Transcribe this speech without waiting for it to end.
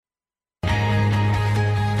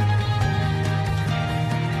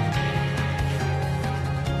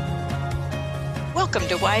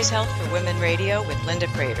Welcome to Wise Health for Women Radio with Linda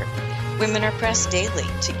Crater. Women are pressed daily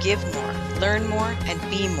to give more, learn more, and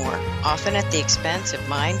be more, often at the expense of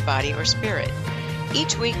mind, body, or spirit.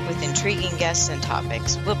 Each week, with intriguing guests and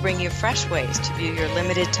topics, we'll bring you fresh ways to view your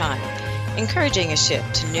limited time, encouraging a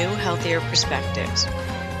shift to new, healthier perspectives.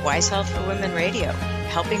 Wise Health for Women Radio,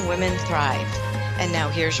 helping women thrive. And now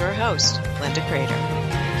here's your host, Linda Crater.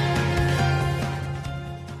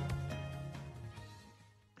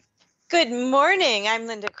 Good morning. I'm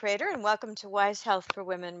Linda Crater, and welcome to Wise Health for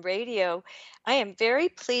Women Radio. I am very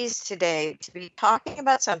pleased today to be talking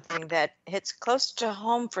about something that hits close to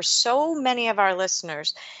home for so many of our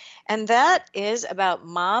listeners, and that is about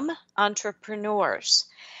mom entrepreneurs.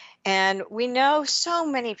 And we know so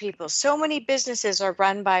many people, so many businesses are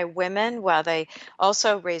run by women while they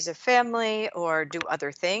also raise a family or do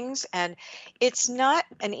other things. And it's not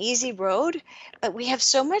an easy road, but we have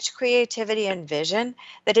so much creativity and vision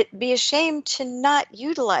that it'd be a shame to not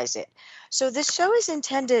utilize it. So this show is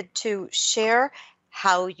intended to share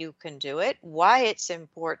how you can do it, why it's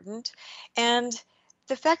important, and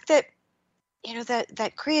the fact that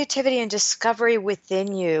that creativity and discovery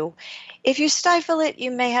within you, if you stifle it,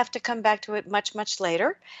 you may have to come back to it much, much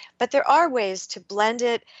later. But there are ways to blend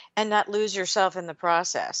it and not lose yourself in the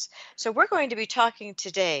process. So we're going to be talking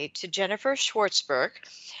today to Jennifer Schwartzberg.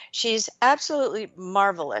 She's absolutely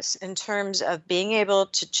marvelous in terms of being able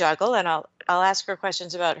to juggle. And I'll ask her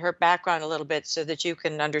questions about her background a little bit so that you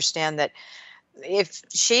can understand that if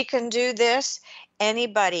she can do this,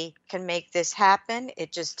 anybody can make this happen.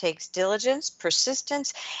 It just takes diligence,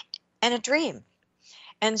 persistence, and a dream.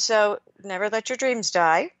 And so never let your dreams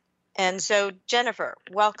die. And so, Jennifer,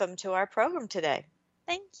 welcome to our program today.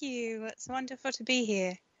 Thank you. It's wonderful to be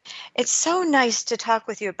here. It's so nice to talk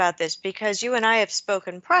with you about this because you and I have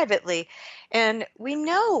spoken privately, and we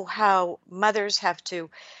know how mothers have to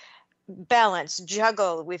balance,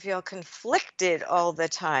 juggle. We feel conflicted all the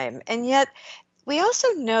time. And yet we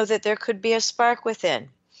also know that there could be a spark within,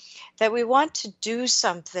 that we want to do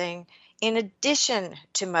something in addition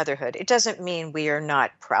to motherhood. It doesn't mean we are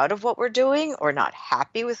not proud of what we're doing or not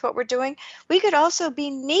happy with what we're doing. We could also be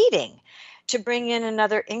needing to bring in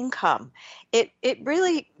another income. It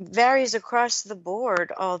really varies across the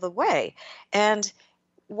board all the way. And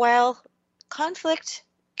while conflict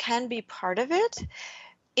can be part of it,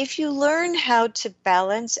 if you learn how to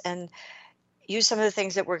balance and use some of the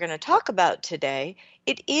things that we're going to talk about today,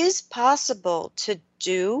 it is possible to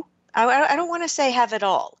do, I don't want to say have it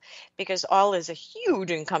all, because all is a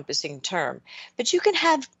huge encompassing term, but you can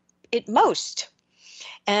have it most.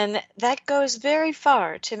 And that goes very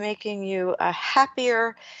far to making you a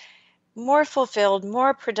happier, more fulfilled,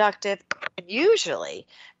 more productive, and usually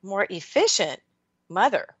more efficient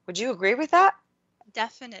mother. Would you agree with that?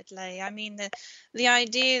 Definitely. I mean, the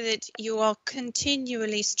idea that you are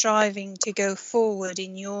continually striving to go forward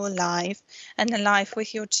in your life and the life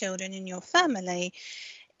with your children and your family,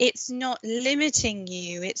 it's not limiting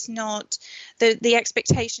you. It's not the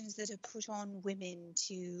expectations that are put on women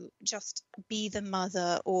to just be the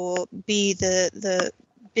mother or be the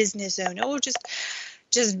business owner or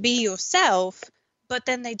just be yourself. But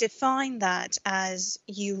then they define that as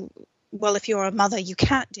you. Well, if you're a mother, you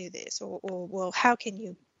can't do this, or well, how can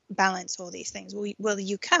you balance all these things? Well,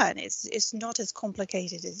 you can. It's not as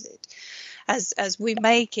complicated as we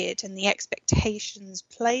make it, and the expectations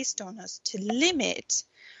placed on us to limit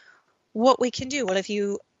what we can do. Well, if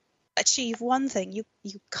you achieve one thing, you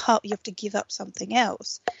have to give up something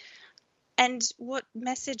else. And what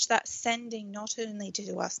message that's sending not only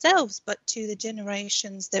to ourselves but to the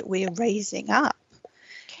generations that we're raising up.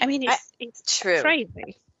 I mean, it's true.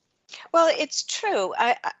 Crazy. Well, it's true.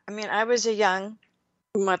 I mean, I was a young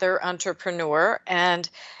mother entrepreneur, and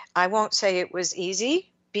I won't say it was easy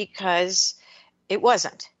because it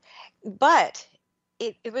wasn't. But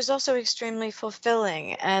it was also extremely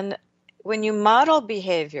fulfilling. And when you model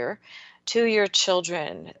behavior to your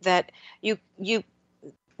children, that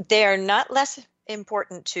they are not less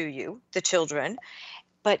important to you, the children,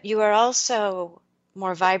 but you are also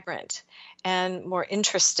more vibrant and more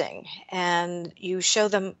interesting, and you show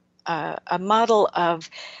them a model of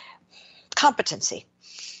competency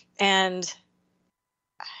and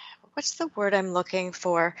what's the word I'm looking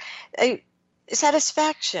for?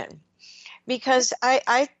 Satisfaction. Because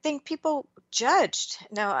I think people judged.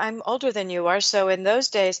 Now, I'm older than you are, so in those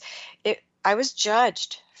days, I was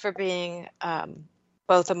judged for being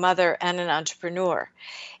both a mother and an entrepreneur.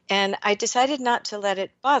 And I decided not to let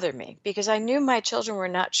it bother me because I knew my children were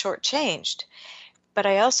not shortchanged. But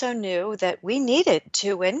I also knew that we needed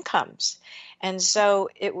two incomes. And so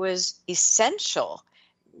it was essential,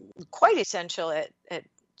 quite essential at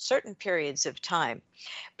certain periods of time.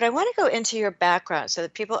 But I want to go into your background so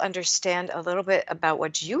that people understand a little bit about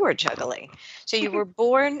what you were juggling. So you were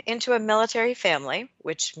born into a military family,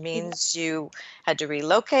 which means you had to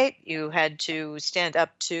relocate, you had to stand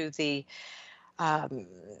up to the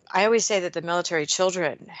I always say that the military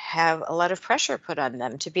children have a lot of pressure put on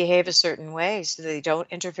them to behave a certain way so they don't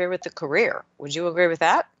interfere with the career. Would you agree with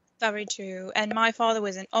that? Very true. And my father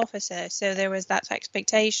was an officer, so there was that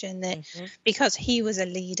expectation that Mm-hmm. because he was a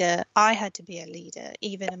leader, I had to be a leader,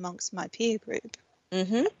 even amongst my peer group.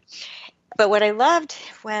 Mm-hmm. But what I loved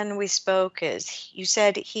when we spoke is you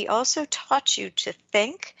said he also taught you to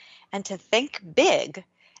think and to think big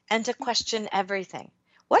and to question everything.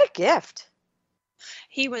 What a gift.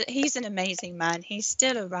 He's an amazing man. He's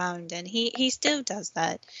still around and he still does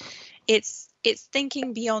that. It's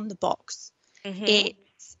thinking beyond the box. Mm-hmm.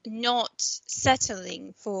 It's not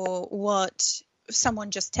settling for what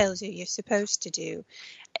someone just tells you you're supposed to do.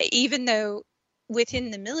 Even though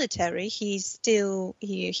within the military he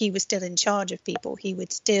was still in charge of people, he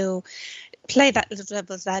would still play that little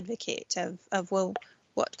devil's advocate of well,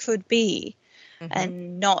 what could be, Mm-hmm.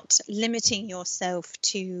 and not limiting yourself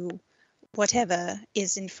to whatever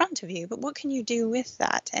is in front of you, but what can you do with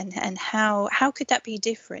that, and how could that be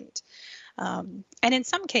different, and in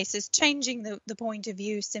some cases changing the point of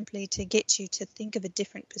view simply to get you to think of a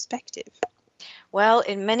different perspective. Well,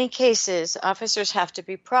 in many cases, officers have to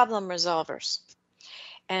be problem resolvers.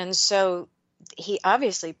 And so he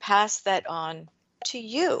obviously passed that on to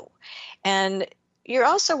you. And you're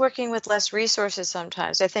also working with less resources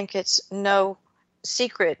sometimes. I think it's no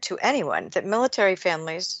secret to anyone that military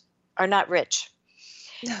families are not rich.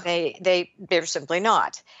 No. They're simply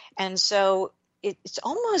not. And so it's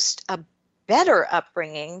almost a better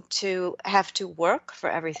upbringing to have to work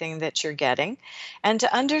for everything that you're getting and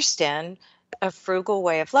to understand a frugal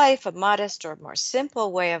way of life, a modest or more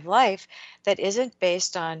simple way of life that isn't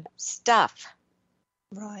based on stuff.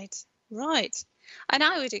 Right. And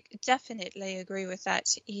I would definitely agree with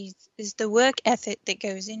that. Is the work ethic that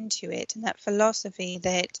goes into it, and that philosophy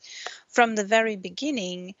that from the very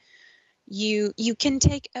beginning you can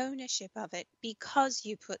take ownership of it because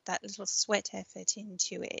you put that little sweat effort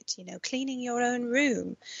into it. Cleaning your own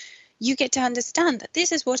room, you get to understand that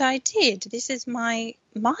this is what I did, this is my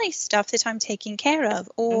stuff that I'm taking care of.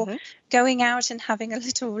 Or Mm-hmm. going out and having a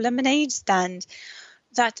little lemonade stand,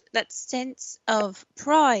 that sense of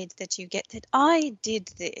pride that you get, that I did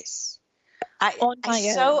this on I my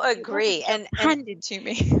own. so It wasn't agree. just And handed to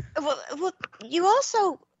me. well, you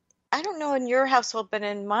also, I don't know in your household, but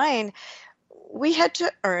in mine, we had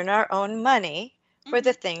to earn our own money for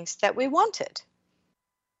the things that we wanted.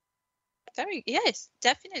 Yes,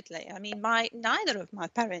 definitely. I mean, neither of my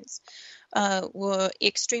parents were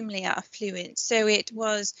extremely affluent, so it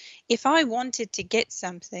was, if I wanted to get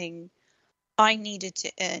something, I needed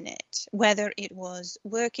to earn it, whether it was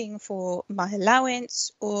working for my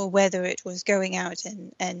allowance or whether it was going out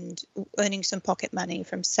and earning some pocket money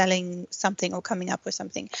from selling something or coming up with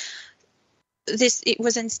something. It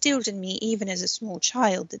was instilled in me even as a small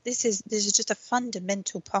child that this is just a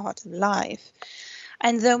fundamental part of life.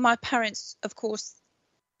 And though my parents, of course,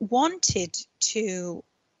 wanted to,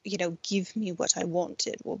 give me what I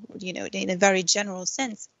wanted, or, in a very general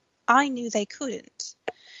sense, I knew they couldn't.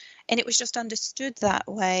 And it was just understood that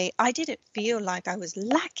way. I didn't feel like I was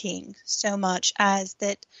lacking so much as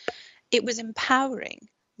that it was empowering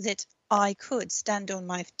that I could stand on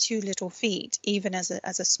my two little feet, even as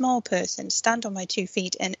a small person, stand on my 2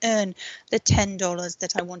 feet and earn the $10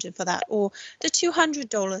 that I wanted for that, or the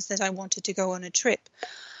 $200 that I wanted to go on a trip.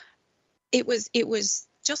 It was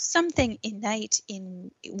just something innate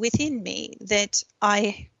within me that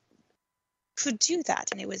I could do that,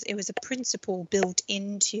 and it was a principle built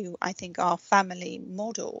into, I think, our family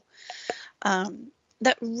model,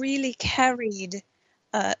 that really carried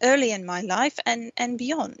early in my life and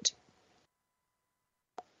beyond.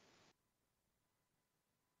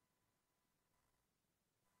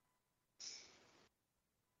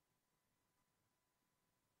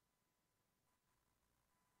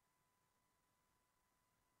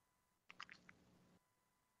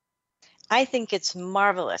 I think it's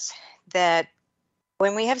marvelous that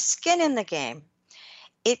when we have skin in the game,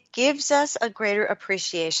 it gives us a greater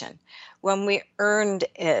appreciation when we earned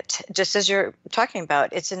it, just as you're talking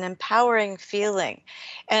about. It's an empowering feeling.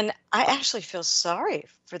 And I actually feel sorry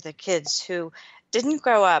for the kids who didn't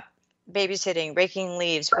grow up babysitting, raking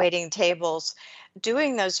leaves, waiting tables,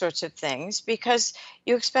 doing those sorts of things, because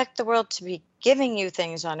you expect the world to be giving you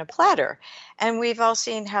things on a platter. And we've all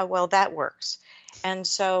seen how well that works. And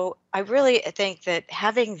so I really think that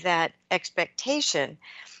having that expectation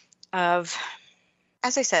of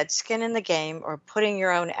as I said, skin in the game or putting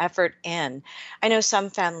your own effort in. I know some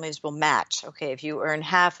families will match. Okay, if you earn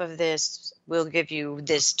half of this, we'll give you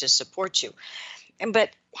this to support you. But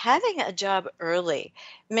having a job early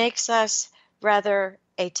makes us rather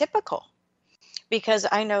atypical, because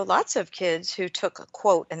I know lots of kids who took a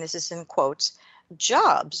quote, and this is in quotes,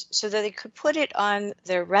 jobs so that they could put it on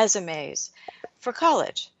their resumes for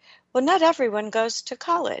college. Well, not everyone goes to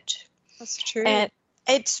college. That's true. And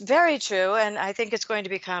it's very true. And I think it's going to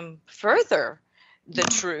become further the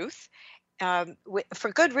truth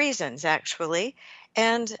for good reasons, actually.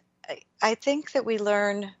 And I think that we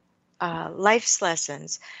learn life's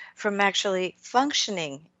lessons from actually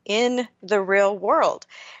functioning in the real world.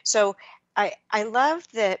 So I love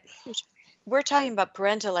that we're talking about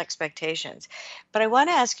parental expectations, but I want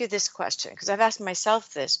to ask you this question, because I've asked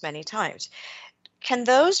myself this many times. Can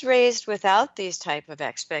those raised without these type of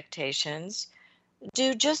expectations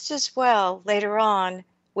do just as well later on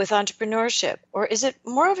with entrepreneurship, or is it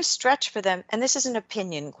more of a stretch for them? And this is an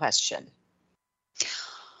opinion question.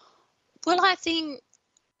 Well, I think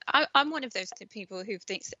I'm one of those people who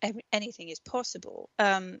thinks anything is possible.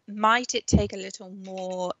 Might it take a little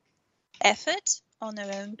more effort on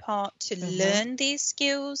their own part to learn these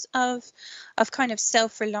skills of kind of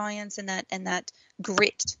self-reliance and that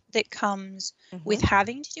grit that comes with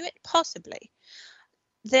having to do it? Possibly.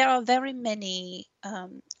 There are very many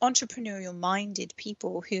entrepreneurial minded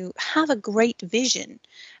people who have a great vision,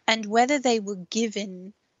 and whether they were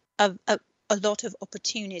given a lot of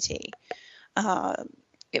opportunity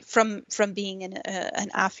from being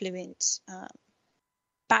an affluent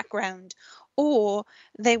background, or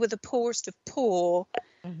they were the poorest of poor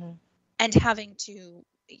and having to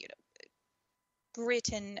grit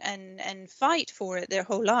and fight for it their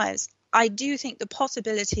whole lives. I do think the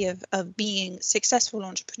possibility of being successful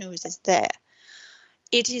entrepreneurs is there.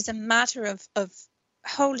 It is a matter of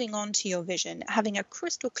holding on to your vision, having a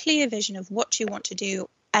crystal clear vision of what you want to do,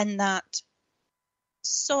 and that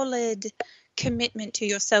solid commitment to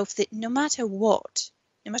yourself that no matter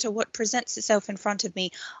what presents itself in front of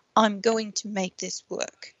me, I'm going to make this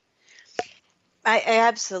work. I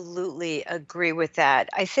absolutely agree with that.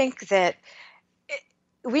 I think that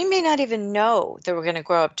we may not even know that we're going to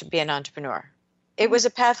grow up to be an entrepreneur. It was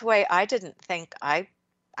a pathway I didn't think I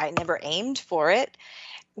never aimed for it.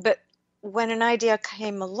 But when an idea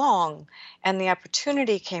came along and the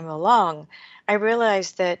opportunity came along, I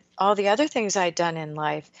realized that all the other things I'd done in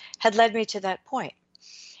life had led me to that point.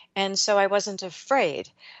 And so I wasn't afraid.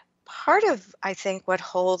 Part of, I think, what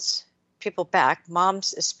holds people back,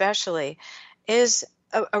 moms especially, is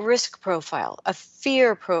a risk profile, a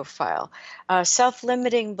fear profile,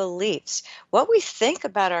 self-limiting beliefs. What we think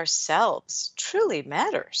about ourselves truly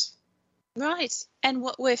matters. Right. And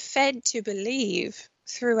what we're fed to believe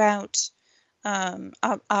throughout our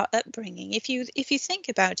upbringing. If you think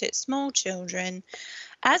about it, small children,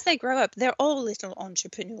 as they grow up, they're all little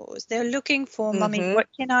entrepreneurs. They're looking for, Mummy, what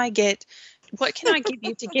can I get? What can I give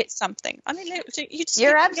you to get something? I mean,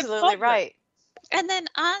 you're absolutely right. And then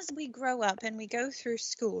as we grow up and we go through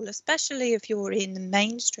school, especially if you're in the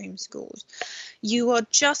mainstream schools, you are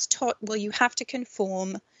just taught, well, you have to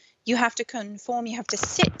conform. You have to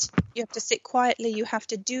sit quietly, you have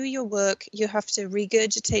to do your work, you have to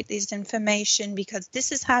regurgitate this information, because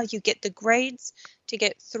this is how you get the grades to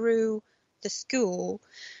get through the school,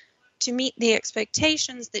 to meet the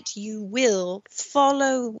expectations that you will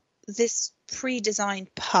follow this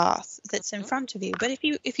pre-designed path that's in front of you. But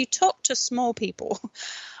if you talk to small people,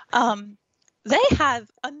 they have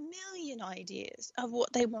a million ideas of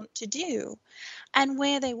what they want to do and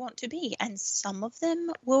where they want to be. And some of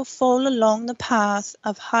them will fall along the path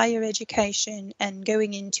of higher education and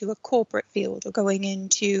going into a corporate field, or going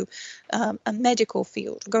into a medical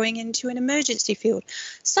field, or going into an emergency field.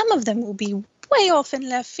 Some of them will be way off in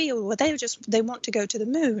left field, where they want to go to the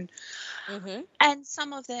moon. And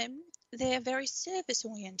some of them, they're very service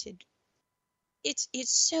oriented. It's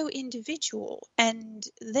so individual, and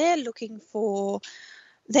they're looking for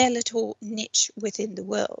their little niche within the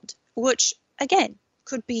world, which again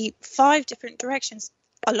could be 5 different directions.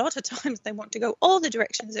 A lot of times they want to go all the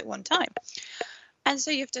directions at one time, and so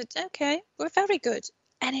you have to, okay, we're very good.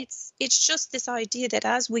 And it's just this idea that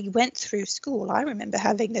as we went through school, I remember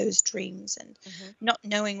having those dreams and not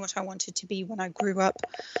knowing what I wanted to be when I grew up.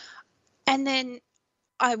 And then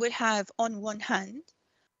I would have, on one hand,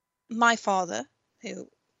 my father, who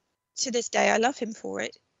to this day I love him for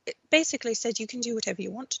it, basically said, you can do whatever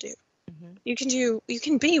you want to do. You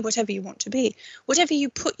can be whatever you want to be. Whatever you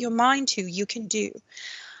put your mind to, you can do.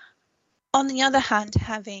 On the other hand,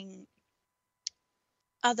 having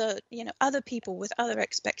other people with other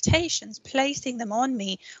expectations, placing them on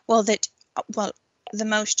me. Well, the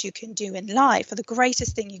most you can do in life, or the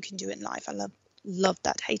greatest thing you can do in life, I loved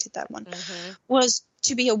that, hated that one, was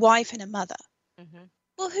to be a wife and a mother.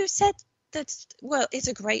 Well, who said that's, well, it's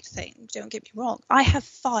a great thing, don't get me wrong. I have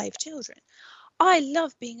 5 children. I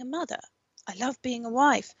love being a mother. I love being a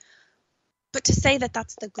wife. But to say that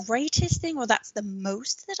that's the greatest thing, or that's the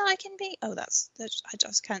most that I can be, I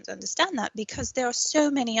just can't understand that, because there are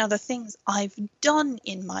so many other things I've done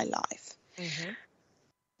in my life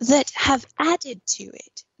that have added to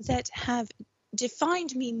it, that have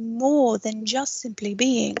defined me more than just simply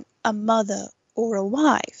being a mother or a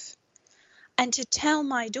wife. And to tell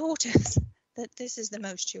my daughters that this is the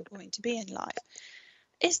most you're going to be in life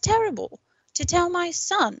is terrible. To tell my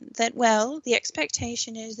son that, well, the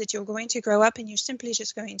expectation is that you're going to grow up and you're simply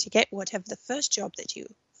just going to get whatever the first job that you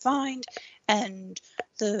find, and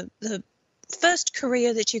the first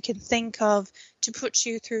career that you can think of to put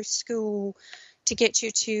you through school, to get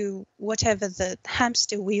you to whatever the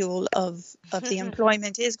hamster wheel of the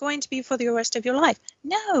employment is going to be for the rest of your life.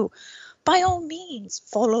 No, by all means,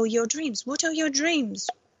 follow your dreams. What are your dreams?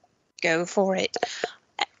 Go for it.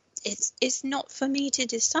 It's not for me to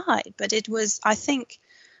decide, but it was, I think,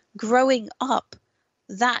 growing up,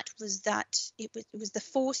 it was the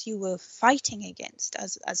force you were fighting against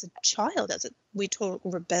as a child, we talk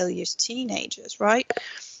rebellious teenagers, right?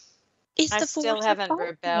 I still haven't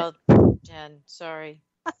rebelled, Jen. Sorry.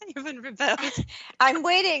 I haven't rebelled. I'm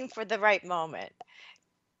waiting for the right moment.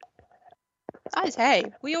 I say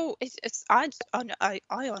we all. I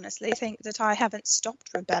honestly think that I haven't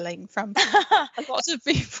stopped rebelling from a lot of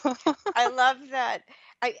people. I love that.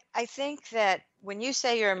 I think that when you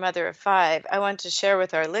say you're a mother of 5, I want to share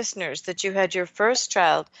with our listeners that you had your first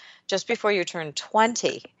child just before you turned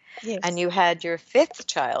 20. Yes. And you had your 5th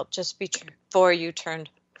child just before you turned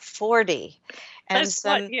 40. And that's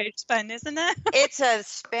quite a huge span, isn't it? It's a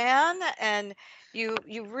span, and you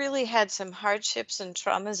really had some hardships and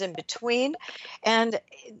traumas in between, and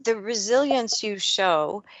the resilience you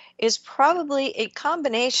show is probably a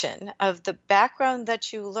combination of the background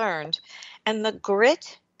that you learned and the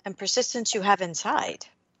grit and persistence you have inside.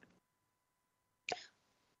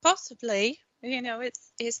 Possibly.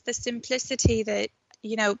 It's the simplicity that,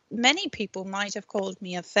 many people might have called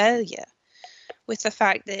me a failure, with the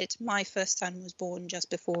fact that my first son was born just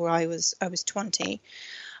before I was 20,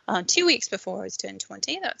 2 weeks before I was turned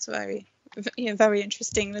 20. That's very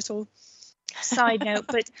interesting little side note.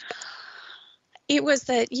 But it was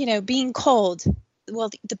that, being called, well,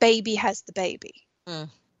 the baby has the baby.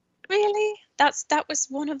 Really? That was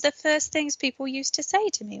one of the first things people used to say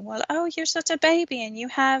to me. Well, oh, you're such a baby, and you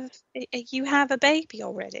have a baby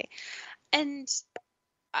already. And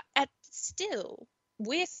still,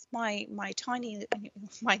 with my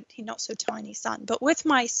not so tiny son, but with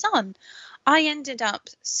my son, I ended up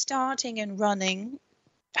starting and running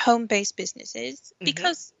home-based businesses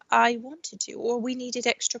because I wanted to, or we needed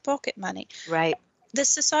extra pocket money. Right. The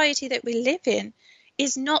society that we live in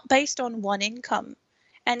is not based on one income.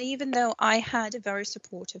 And even though I had a very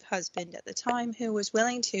supportive husband at the time who was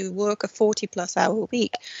willing to work a 40-plus hour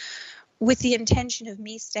week with the intention of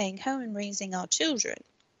me staying home and raising our children,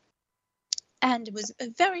 and was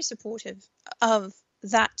very supportive of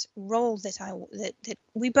that role that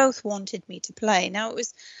we both wanted me to play. Now, it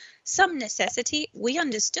was some necessity. We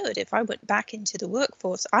understood if I went back into the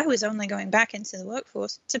workforce, I was only going back into the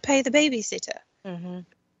workforce to pay the babysitter.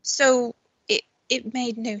 So it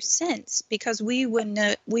made no sense, because we were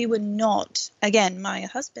not, again, my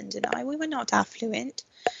husband and I, we were not affluent.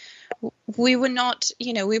 We were not,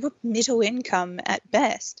 we were middle income at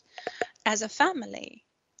best as a family.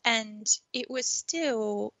 And it was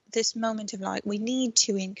still this moment of like, we need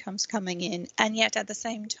 2 incomes coming in, and yet at the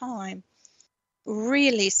same time,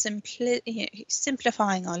 really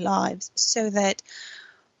simplifying our lives so that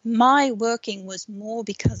my working was more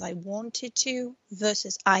because I wanted to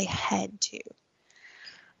versus I had to.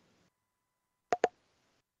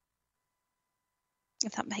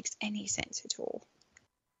 If that makes any sense at all.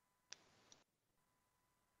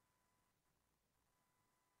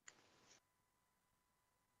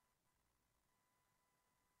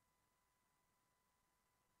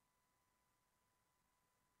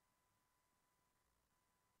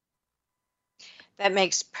 That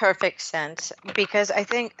makes perfect sense, because I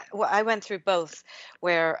think I went through both,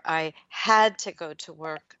 where I had to go to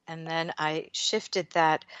work and then I shifted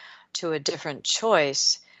that to a different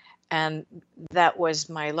choice. And that was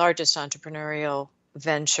my largest entrepreneurial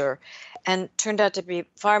venture, and turned out to be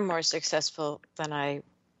far more successful than I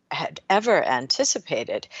had ever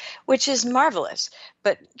anticipated, which is marvelous.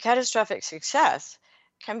 But catastrophic success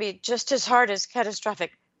can be just as hard as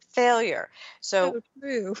catastrophic failure. So So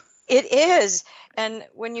true. it is. And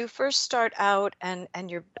when you first start out and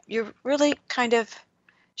you're really kind of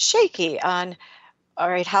shaky on, all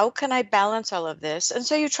right, how can I balance all of this? And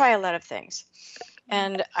so you try a lot of things.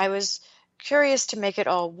 And I was curious to make it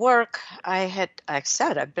all work. Like I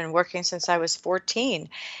said, I've been working since I was 14.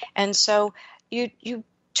 And so you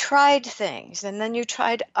tried things, and then you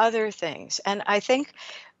tried other things. And I think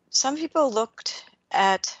some people looked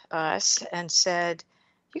at us and said,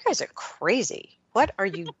 you guys are crazy. What are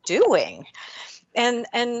you doing? And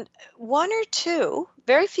one or two,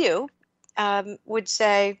 very few, would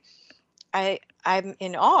say, I'm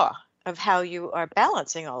in awe of how you are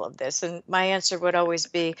balancing all of this. And my answer would always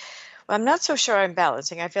be, well, I'm not so sure I'm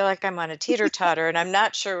balancing. I feel like I'm on a teeter-totter, and I'm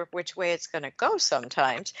not sure which way it's going to go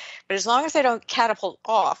sometimes. But as long as I don't catapult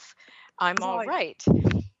off, I'm all right.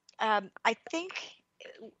 I think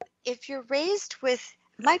if you're raised with,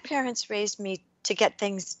 my parents raised me to get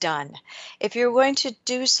things done. If you're going to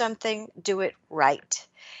do something, do it right.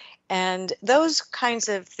 And those kinds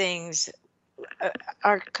of things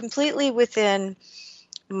are completely within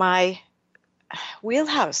my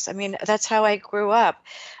wheelhouse. I mean, that's how I grew up.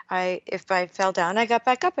 If I fell down, I got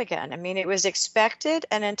back up again. I mean, it was expected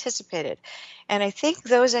and anticipated. And I think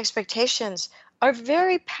those expectations are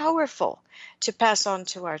very powerful to pass on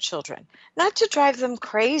to our children, not to drive them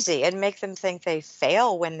crazy and make them think they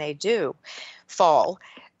fail when they do fall,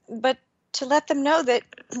 but to let them know that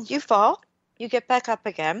you fall, you get back up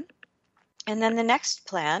again, and then the next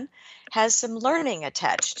plan has some learning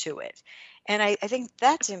attached to it. And I think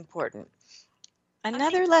that's important.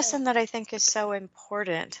 Another lesson that I think is so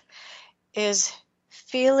important is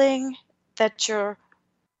feeling that you're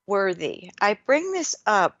worthy. I bring this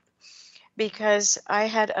up because I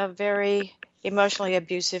had a very emotionally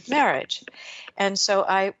abusive marriage. And so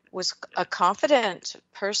I was a confident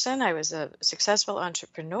person. I was a successful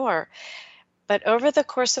entrepreneur. But over the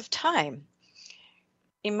course of time,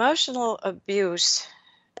 emotional abuse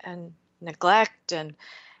and neglect and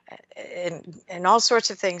all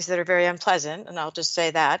sorts of things that are very unpleasant, and I'll just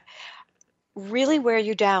say that, really wear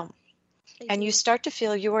you down. And you start to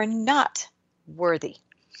feel you are not worthy.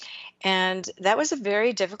 And that was a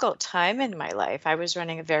very difficult time in my life. I was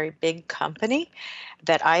running a very big company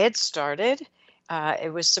that I had started.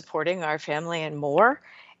 It was supporting our family and more.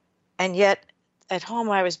 And yet at home,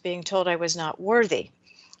 I was being told I was not worthy.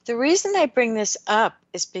 The reason I bring this up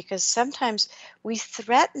is because sometimes we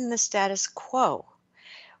threaten the status quo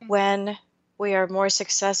when we are more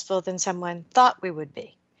successful than someone thought we would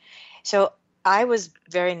be. So I was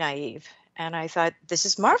very naive, and I thought, this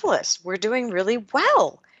is marvelous. We're doing really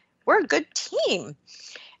well. We're a good team.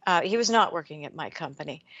 He was not working at my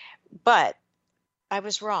company, but I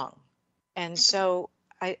was wrong. And so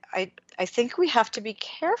I think we have to be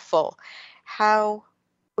careful how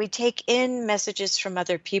we take in messages from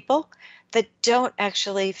other people that don't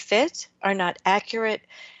actually fit, are not accurate,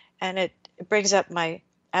 and it brings up my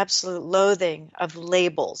absolute loathing of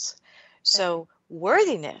labels. So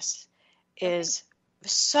worthiness is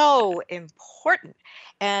so important,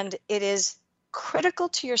 and it is critical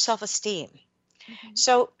to your self-esteem.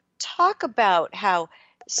 So talk about how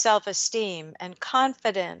self-esteem and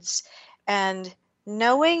confidence and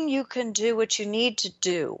knowing you can do what you need to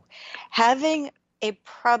do, having a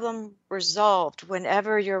problem resolved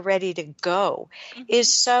whenever you're ready to go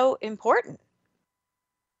is so important.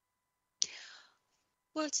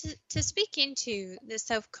 Well, to speak into the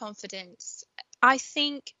self-confidence, I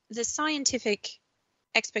think the scientific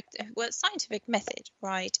method,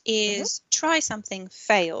 right, is try something,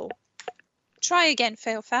 fail, try again,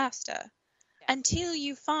 fail faster, until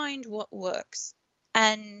you find what works.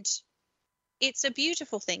 And it's a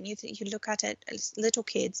beautiful thing. You look at it as little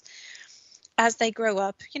kids as they grow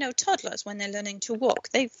up, toddlers, when they're learning to walk,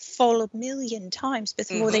 they fall a million times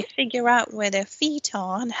before they figure out where their feet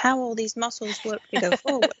are and how all these muscles work to go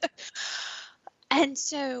forward. And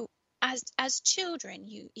so as children,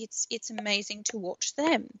 it's amazing to watch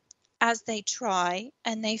them as they try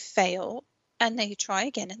and they fail and they try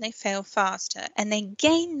again and they fail faster, and they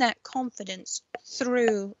gain that confidence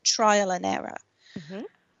through trial and error.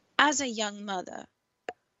 As a young mother,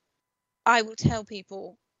 I will tell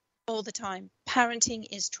people all the time, parenting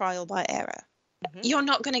is trial by error. You're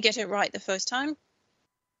not going to get it right the first time.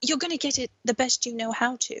 You're going to get it the best you know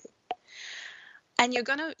how to. And you're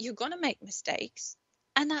going to make mistakes,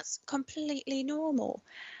 and that's completely normal.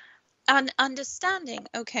 And understanding,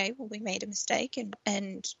 okay, well, we made a mistake,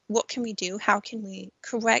 and what can we do? How can we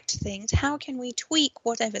correct things? How can we tweak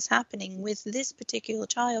whatever's happening with this particular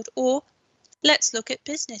child? Or let's look at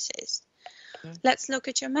businesses. Let's look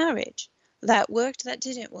at your marriage. that worked, that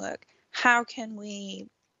didn't work. How can we,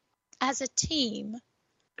 as a team,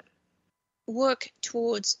 work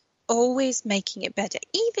towards always making it better?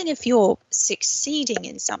 Even if you're succeeding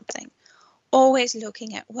in something, always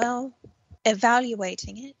looking at, well,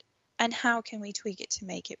 evaluating it, and how can we tweak it to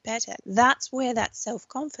make it better? That's where that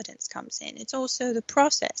self-confidence comes in. It's also the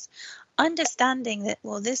process. Understanding that,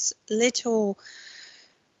 well, this little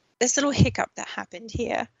hiccup that happened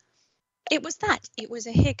here, it was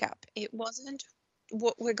a hiccup. It wasn't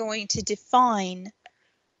what we're going to define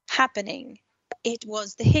happening. It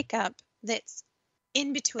was the hiccup that's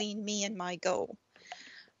in between me and my goal.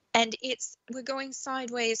 And we're going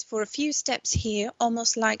sideways for a few steps here,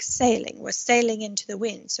 almost like sailing. We're sailing into the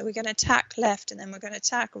wind. So we're going to tack left and then we're going to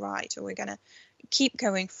tack right, or we're going to keep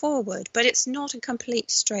going forward. But it's not a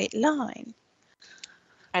complete straight line.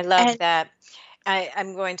 I love that.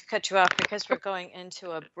 I'm going to cut you off because we're going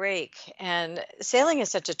into a break. And sailing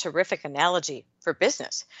is such a terrific analogy for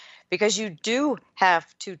business, because you do have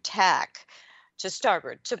to tack to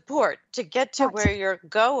starboard, to port, to get to where you're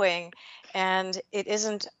going. And it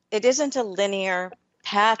isn't a linear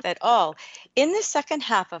path at all. In the second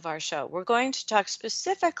half of our show, we're going to talk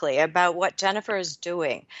specifically about what Jennifer is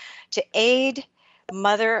doing to aid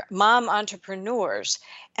mom entrepreneurs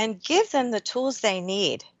and give them the tools they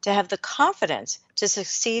need to have the confidence to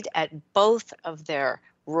succeed at both of their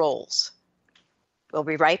roles. We'll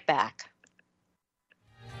be right back.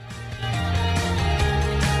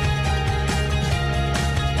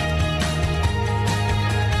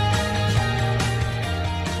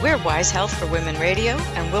 We're Wise Health for Women Radio,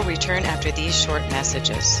 and we'll return after these short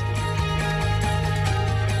messages.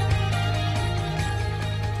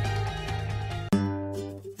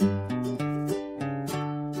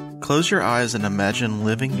 Close your eyes and imagine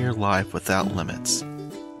living your life without limits.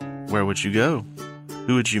 Where would you go?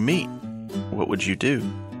 Who would you meet? What would you do?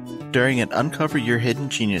 During an Uncover Your Hidden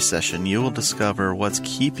Genius session, you will discover what's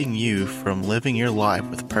keeping you from living your life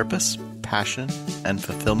with purpose, passion, and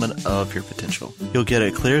fulfillment of your potential. You'll get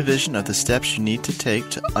a clear vision of the steps you need to take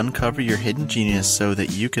to uncover your hidden genius so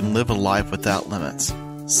that you can live a life without limits.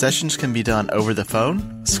 Sessions can be done over the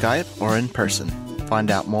phone, Skype, or in person. Find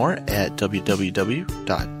out more at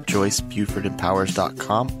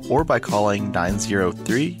www.joycebufordempowers.com or by calling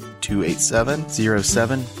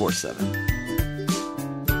 903-287-0747.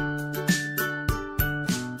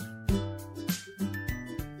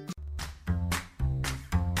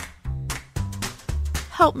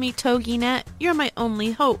 Help me, TogiNet. You're my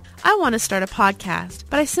only hope. I want to start a podcast,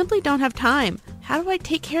 but I simply don't have time. How do I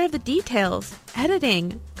take care of the details?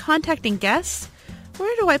 Editing? Contacting guests?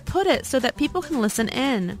 Where do I put it so that people can listen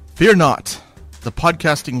in? Fear not. The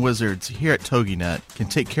podcasting wizards here at TogiNet can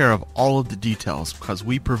take care of all of the details because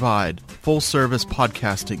we provide full-service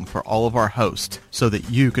podcasting for all of our hosts so that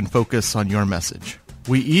you can focus on your message.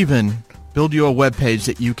 We even build you a webpage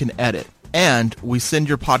that you can edit. And we send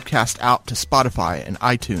your podcast out to Spotify and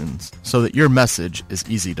iTunes so that your message is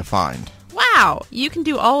easy to find. Wow, you can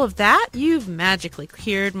do all of that? You've magically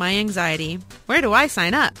cured my anxiety. Where do I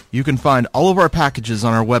sign up? You can find all of our packages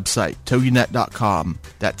on our website, toginet.com.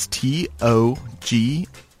 That's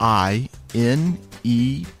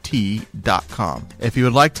TogiNet.com. If you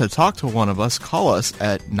would like to talk to one of us, call us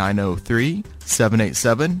at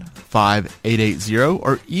 903-787-5880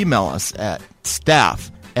 or email us at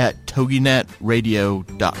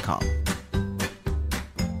staff@toginetradio.com.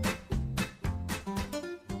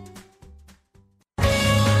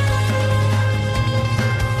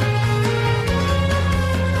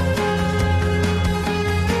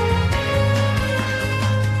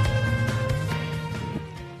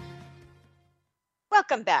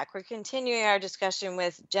 Welcome back. We're continuing our discussion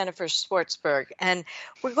with Jennifer Schwartzberg, and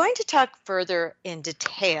we're going to talk further in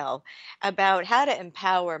detail about how to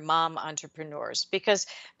empower mom entrepreneurs. Because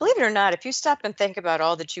believe it or not, if you stop and think about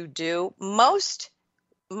all that you do, most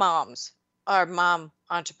moms are mom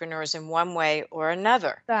entrepreneurs in one way or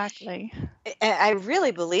another. Exactly. And I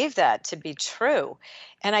really believe that to be true.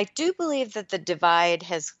 And I do believe that the divide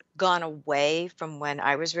has gone away from when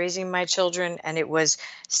I was raising my children, and it was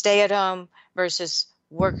stay at home versus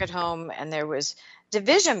work at home, and there was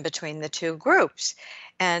division between the two groups.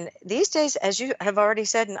 And these days, as you have already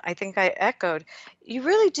said, and I think I echoed, you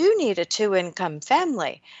really do need a two-income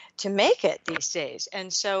family to make it these days.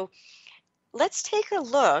 And so let's take a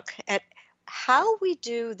look at how we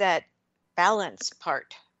do that balance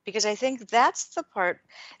part, because I think that's the part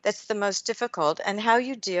that's the most difficult, and how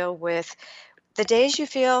you deal with the days you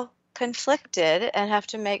feel conflicted and have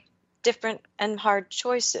to make different and hard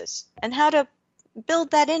choices, and how to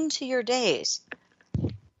build that into your days.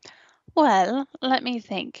 Well, let me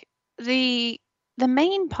think. The the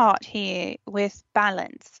main part here with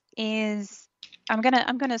balance is I'm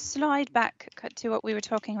gonna slide back to what we were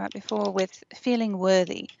talking about before with feeling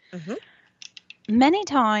worthy. Mm-hmm. Many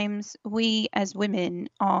times we as women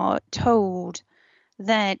are told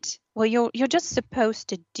that, well, you're just supposed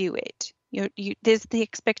to do it. There's the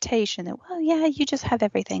expectation that, well, yeah, you just have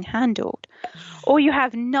everything handled, or you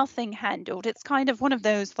have nothing handled. It's kind of one of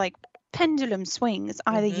those like pendulum swings.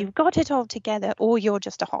 Either you've got it all together or you're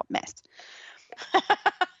just a hot mess.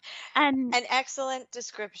 And an excellent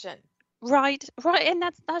description. Right, and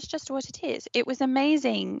that's just what it is. It was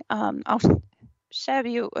amazing. I'll show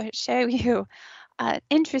you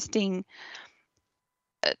interesting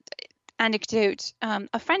anecdote.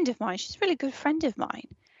 A friend of mine, she's a really good friend of mine,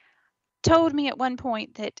 told me at one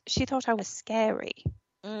point that she thought I was scary,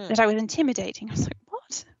 that I was intimidating. I was like,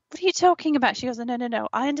 what are you talking about? She goes, no,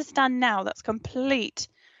 I understand now. That's complete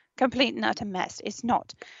and utter mess. It's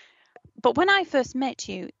not. But when I first met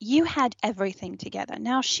you, you had everything together.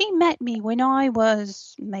 Now, she met me when I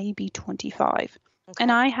was maybe 25,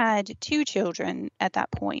 and I had 2 children at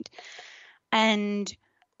that point. And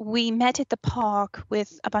we met at the park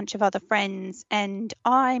with a bunch of other friends, and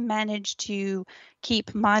I managed to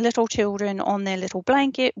keep my little children on their little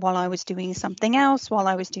blanket while I was doing something else, while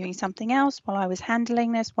I was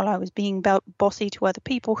handling this, while I was being bossy to other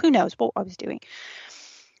people. Who knows what I was doing.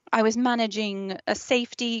 I was managing a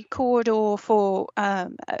safety corridor for a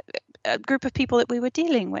group of people that we were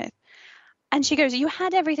dealing with. And she goes, you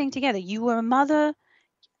had everything together. You were a mother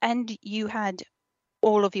and you had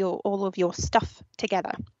all of your stuff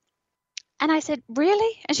together. And I said,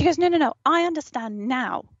 really? And she goes, no, I understand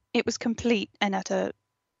now. It was complete and utter,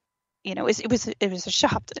 it was a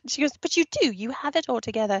shock. She goes, but you do, you have it all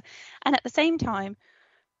together. And at the same time,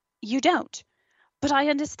 you don't. But I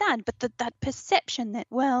understand, but that perception that,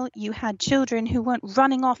 well, you had children who weren't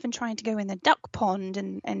running off and trying to go in the duck pond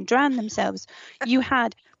and drown themselves.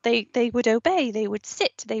 They would obey, they would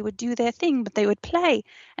sit, they would do their thing, but they would play.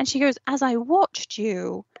 And she goes, as I watched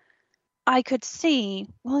you, I could see,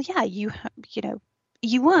 well, yeah,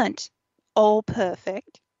 you weren't all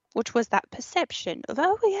perfect, which was that perception of,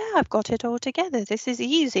 oh, yeah, I've got it all together. This is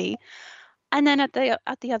easy. And then at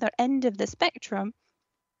the other end of the spectrum,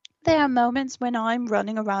 there are moments when I'm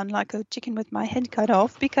running around like a chicken with my head cut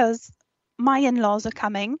off because my in-laws are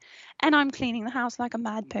coming and I'm cleaning the house like a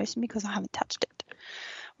mad person because I haven't touched it.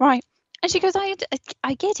 Right. And she goes,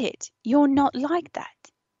 I get it. You're not like that.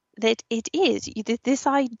 That it is this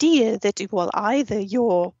idea that, well, either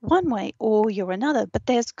you're one way or you're another, but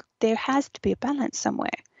there has to be a balance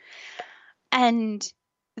somewhere. And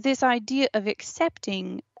this idea of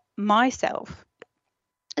accepting myself,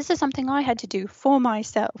 this is something I had to do for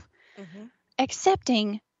myself.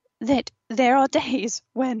 Accepting that there are days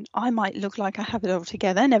when I might look like I have it all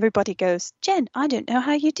together and everybody goes, Jen, I don't know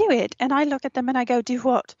how you do it. And I look at them and I go, do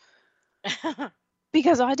what?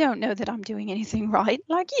 Because I don't know that I'm doing anything right.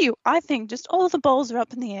 Like you, I think just all the balls are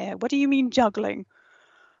up in the air. What do you mean juggling?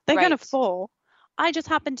 They're going to fall. I just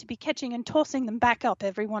happen to be catching and tossing them back up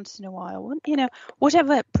every once in a while.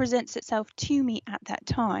 Whatever presents itself to me at that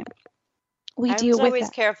time. I was always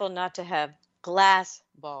careful not to have glass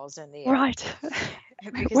balls in the air. Right.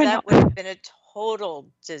 Because that would have been a total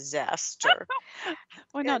disaster.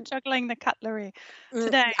 We're not juggling the cutlery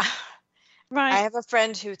today. Right. I have a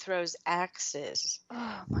friend who throws axes.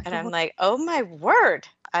 Oh, my God. I'm like, oh, my word.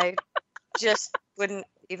 I just wouldn't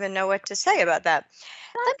even know what to say about that.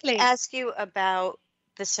 Exactly. Let me ask you about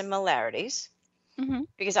the similarities,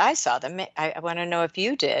 because I saw them. I want to know if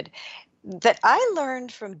you did. That I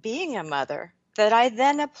learned from being a mother that I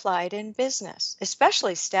then applied in business,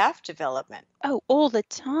 especially staff development. Oh, all the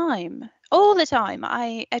time.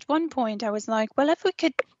 At one point I was like, well, if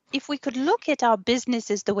we could look at our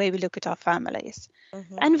businesses the way we look at our families,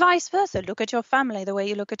 and vice versa, look at your family the way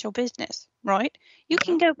you look at your business, right? You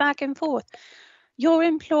can go back and forth. Your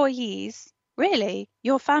employees, really,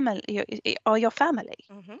 your family, are your family.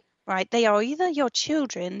 Right? They are either your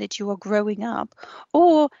children that you are growing up,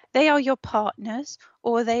 or they are your partners,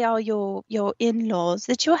 or they are your in-laws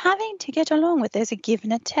that you're having to get along with. There's a give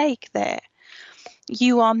and a take there.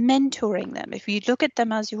 You are mentoring them. If you look at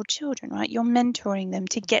them as your children, right, you're mentoring them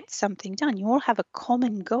to get something done. You all have a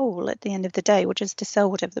common goal at the end of the day, which is to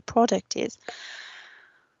sell whatever the product is.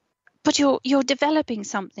 But you're developing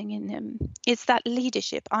something in them. It's that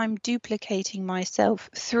leadership. I'm duplicating myself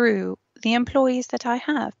through the employees that I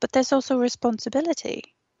have. But there's also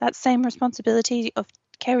responsibility. That same responsibility of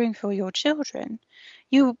caring for your children,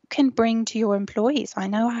 you can bring to your employees. I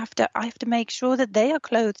know I have to make sure that they are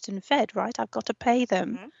clothed and fed, right? I've got to pay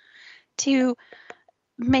them to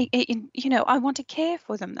make it, I want to care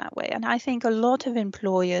for them that way. And I think a lot of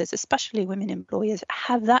employers, especially women employers,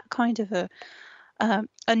 have that kind of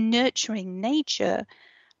a nurturing nature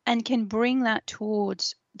and can bring that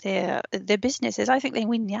towards their businesses. I think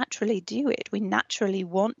we naturally do it. We naturally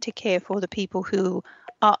want to care for the people who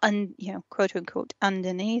are, quote unquote,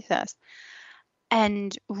 underneath us,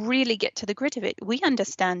 and really get to the grit of it. We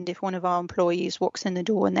understand if one of our employees walks in the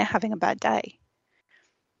door and they're having a bad day.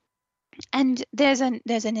 And there's an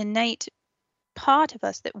innate part of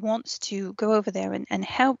us that wants to go over there and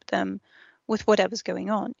help them with whatever's going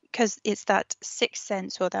on, because it's that sixth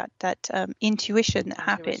sense or that intuition that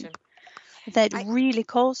happens that really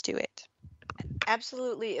calls to it.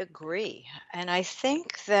 Absolutely agree. And I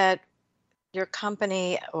think that your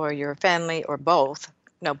company or your family or both,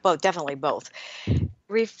 definitely both,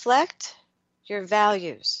 reflect your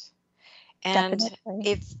values. And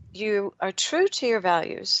Definitely. if you are true to your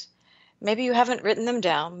values, maybe you haven't written them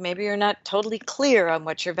down, maybe you're not totally clear on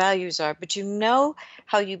what your values are, but you know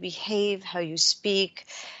how you behave, how you speak,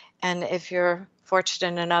 and if you're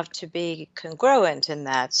fortunate enough to be congruent in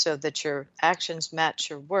that so that your actions match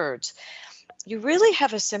your words, you really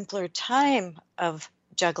have a simpler time of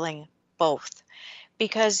juggling both,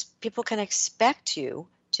 because people can expect you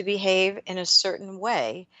to behave in a certain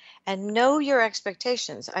way and know your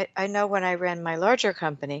expectations. I know when I ran my larger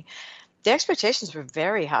company, the expectations were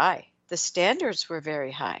very high. The standards were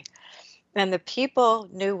very high. And the people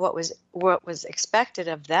knew what was expected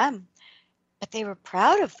of them, but they were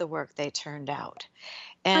proud of the work they turned out.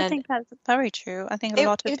 And I think that's very true. I think a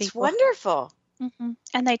lot of it's people. wonderful. Mm-hmm.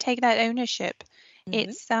 And they take that ownership. Mm-hmm.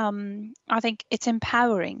 It's I think it's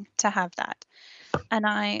empowering to have that. And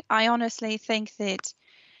I honestly think that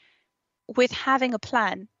with having a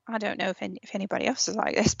plan, I don't know if anybody else is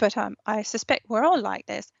like this, but I suspect we're all like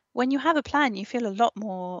this. When you have a plan, you feel a lot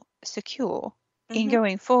more secure in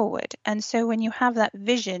going forward. And so when you have that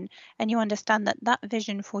vision and you understand that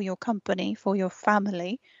vision for your company, for your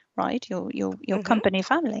family, right, your company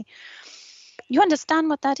family, you understand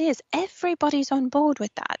what that is. Everybody's on board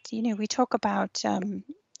with that. We talk about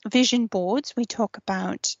vision boards, we talk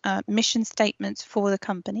about mission statements for the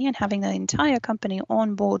company and having the entire company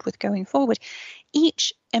on board with going forward.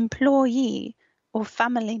 Each employee or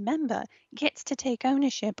family member gets to take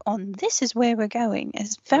ownership on this is where we're going.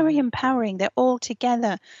 It's very empowering. They're all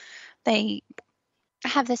together. They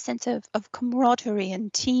have this sense of camaraderie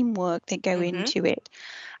and teamwork that go into it.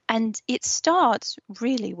 And it starts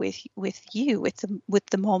really with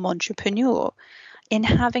the mom entrepreneur in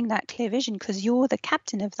having that clear vision, because you're the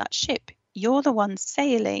captain of that ship. You're the one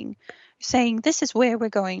sailing, saying this is where we're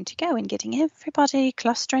going to go, and getting everybody,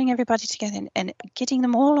 clustering everybody together and getting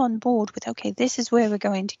them all on board with, okay, this is where we're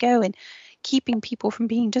going to go, and keeping people from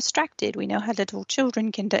being distracted. We know how little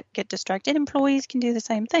children can get distracted. Employees can do the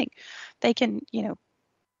same thing. They can,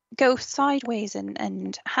 go sideways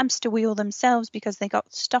and hamster wheel themselves because they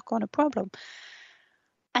got stuck on a problem.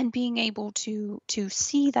 And being able to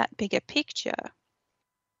see that bigger picture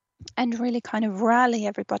and really kind of rally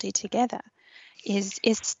everybody together is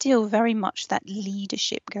still very much that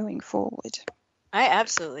leadership going forward. I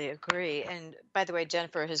absolutely agree. And by the way,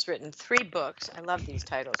 Jennifer has written 3 books. I love these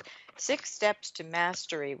titles. 6 Steps to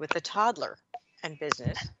Mastery with a Toddler and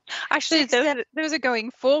Business. Actually, those are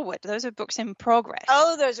going forward. Those are books in progress.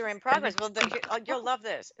 Oh, those are in progress. Well, you'll love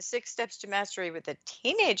this. 6 Steps to Mastery with a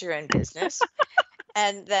Teenager in Business.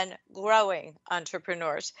 And then Growing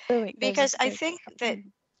Entrepreneurs. Because I think that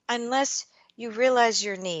unless you realize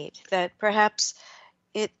your need, that perhaps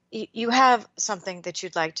you have something that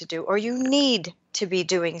you'd like to do, or you need to be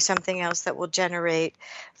doing something else that will generate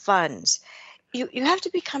funds, you have to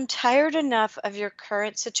become tired enough of your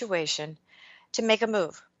current situation to make a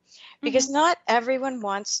move, because not everyone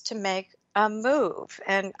wants to make a move.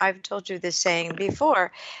 And I've told you this saying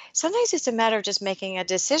before. Sometimes it's a matter of just making a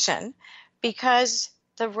decision, because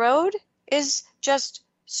the road is just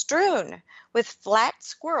strewn with flat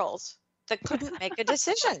squirrels that couldn't make a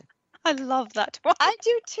decision. I love that one. I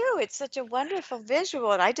do too. It's such a wonderful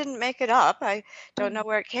visual, and I didn't make it up. I don't know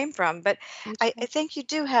where it came from, but I think you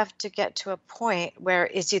do have to get to a point where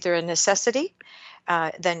it's either a necessity,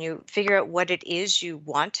 then you figure out what it is you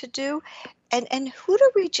want to do, and who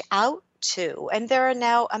to reach out to. And there are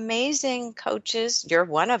now amazing coaches, you're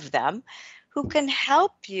one of them, who can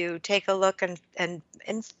help you take a look and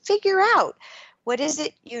figure out what is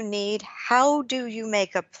it you need, how do you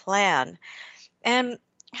make a plan, and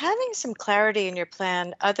having some clarity in your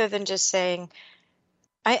plan other than just saying,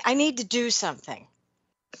 I need to do something.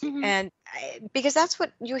 And because that's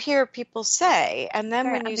what you hear people say. And then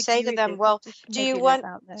when you say to them, well, do you want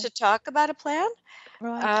to talk about a plan?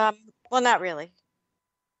 Right. Well, not really.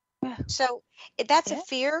 Yeah. So that's a Yeah.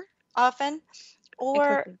 fear often, It could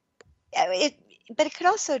or be. it, but it could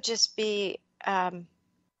also just be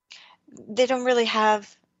they don't really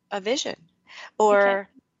have a vision, Okay. or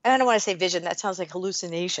I don't want to say vision. That sounds like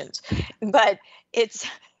hallucinations, but it's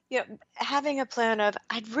having a plan of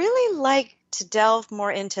I'd really like to delve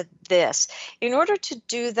more into this. In order to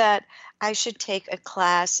do that, I should take a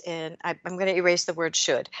class in. I'm going to erase the word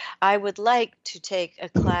should. I would like to take a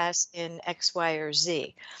class in X, Y, or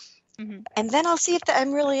Z. Hmm. And then I'll see if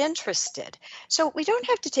I'm really interested. So we don't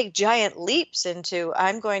have to take giant leaps into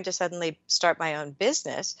I'm going to suddenly start my own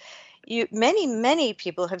business. Many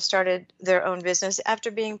people have started their own business after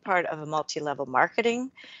being part of a multi-level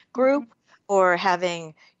marketing Hmm. group or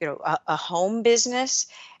having, a home business.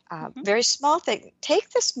 Hmm. Very small thing. Take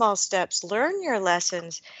the small steps, learn your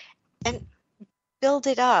lessons, and build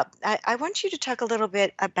it up. I want you to talk a little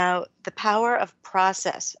bit about the power of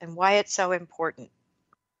process and why it's so important.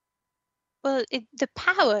 Well, the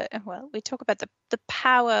power, well, we talk about the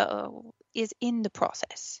power is in the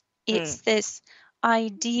process. Mm. It's this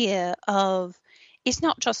idea of, it's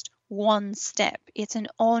not just one step, it's an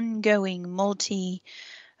ongoing,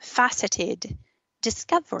 multi-faceted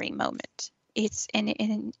discovery moment. It's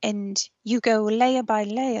and you go layer by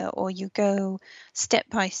layer, or you go step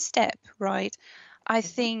by step, right? I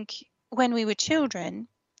think when we were children,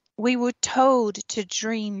 we were told to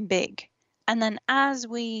dream big. And then as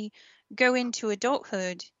we go into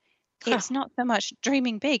adulthood, it's not so much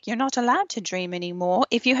dreaming big. You're not allowed to dream anymore.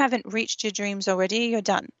 If you haven't reached your dreams already, you're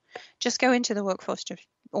done. Just go into the workforce,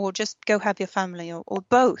 or just go have your family, or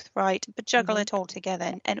both, right? But juggle it all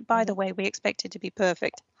together. And by the way, we expect it to be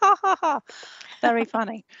perfect. Ha ha ha. Very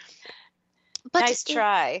funny. But Nice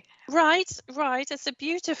try. right. It's a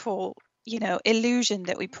beautiful, illusion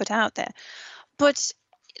that we put out there. But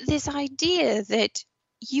this idea that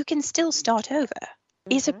you can still start over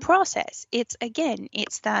is a process. It's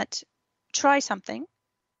that try something,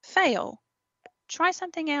 fail, try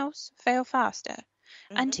something else, fail faster,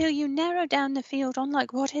 until you narrow down the field on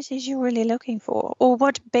like what it is you're really looking for, or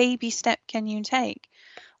what baby step can you take.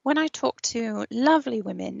 When I talk to lovely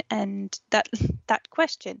women and that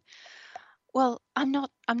question, well, I'm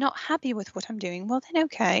not happy with what I'm doing. Well, then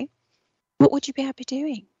okay, what would you be happy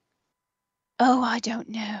doing? Oh, I don't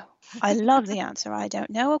know. I love the answer. I don't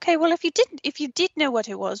know. Okay, well, if you did know what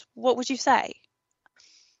it was, what would you say?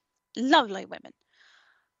 Lovely women.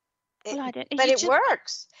 Well, I don't. But it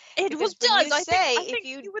works. It Because when does. you I say, think if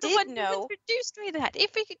you you were the did one who know, introduced me that.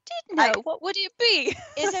 If we did know, what would it be?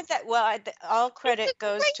 isn't that, well, all credit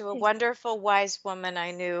goes to a greatest. wonderful, wise woman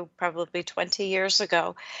I knew probably 20 years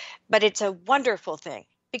ago. But it's a wonderful thing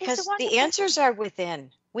It's a because the wonderful answers thing. are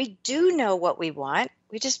within. We do know what we want.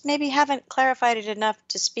 We just maybe haven't clarified it enough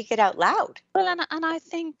to speak it out loud. Well, and I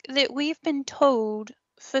think that we've been told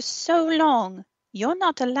for so long, you're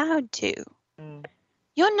not allowed to. Mm.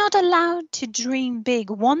 You're not allowed to dream big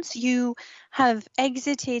once you have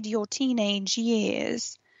exited your teenage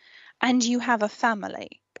years and you have a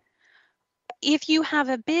family. If you have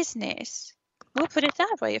a business, we'll put it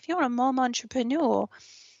that way, if you're a mom entrepreneur,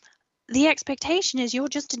 the expectation is you're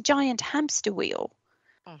just a giant hamster wheel.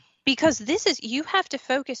 Because you have to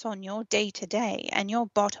focus on your day-to-day and your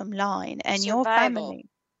bottom line and your family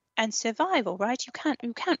and survival, right? You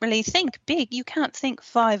can't really think big. You can't think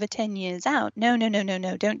 5 or 10 years out. No,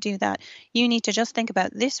 don't do that. You need to just think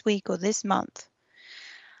about this week or this month.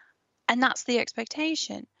 And that's the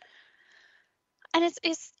expectation. And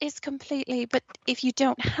it's completely, but if you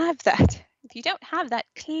don't have that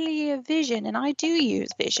clear vision, and I do use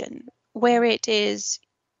vision, where it is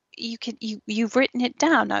you've written it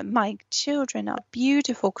down. Now, my children are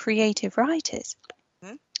beautiful creative writers.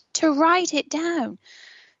 To write it down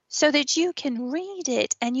so that you can read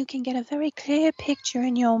it and you can get a very clear picture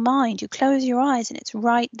in your mind. You close your eyes and it's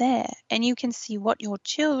right there, and you can see what your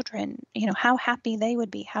children, how happy they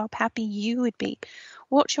would be, how happy you would be,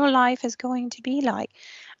 what your life is going to be like,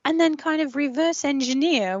 and then kind of reverse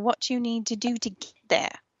engineer what you need to do to get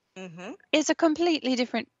there. It's a completely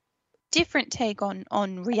different take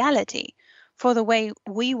on reality for the way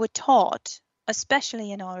we were taught,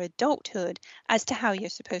 especially in our adulthood, as to how you're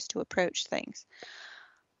supposed to approach things.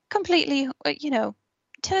 Completely,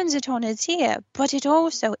 turns it on its ear, but it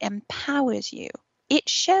also empowers you. It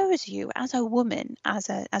shows you as a woman, as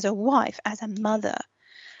a wife, as a mother,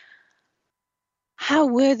 how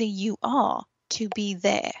worthy you are to be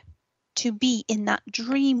there, to be in that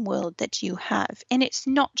dream world that you have. And it's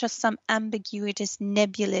not just some ambiguous,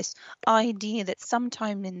 nebulous idea that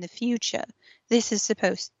sometime in the future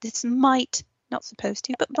this might, not supposed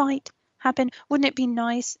to, but might happen. Wouldn't it be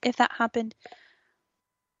nice if that happened?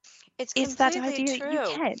 It's It's that completely idea that you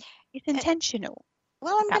true. can. It's And, intentional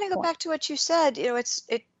well, at I'm that going to go point. back to what you said.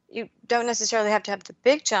 You don't necessarily have to have the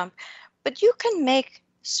big jump, but you can make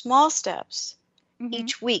small steps Hmm.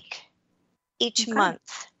 each week, each Okay.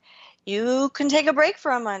 month. You can take a break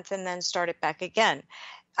for a month and then start it back again.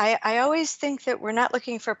 I always think that we're not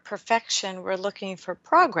looking for perfection, we're looking for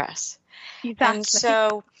progress. And Exactly.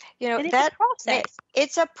 so, And it's a that process.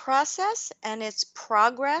 it's a process and it's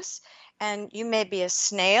progress. And you may be a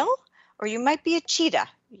snail or you might be a cheetah.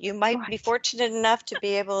 You might be Right. fortunate enough to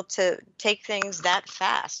be able to take things that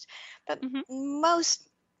fast. But Hmm. most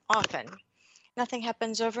often, nothing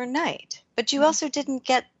happens overnight. But you Hmm. also didn't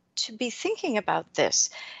get to be thinking about this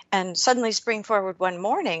and suddenly spring forward one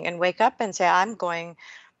morning and wake up and say, I'm going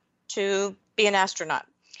to be an astronaut.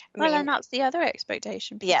 I Well, mean, and that's the other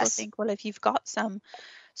expectation. People yes. think, well, if you've got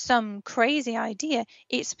some crazy idea,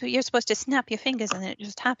 you're supposed to snap your fingers and it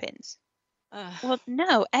just happens. Well,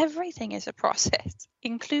 no, everything is a process,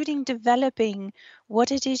 including developing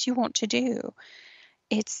what it is you want to do.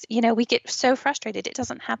 It's, we get so frustrated. It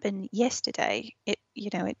doesn't happen yesterday. It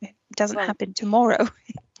doesn't Well, happen tomorrow.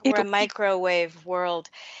 we're a It'll keep microwave world.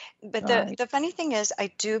 But right. the funny thing is,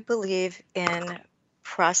 I do believe in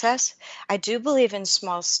process. I do believe in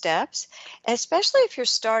small steps, especially if you're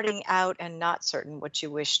starting out and not certain what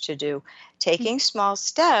you wish to do. Taking small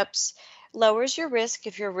steps lowers your risk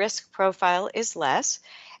if your risk profile is less.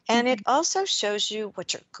 And it Mhm. also shows you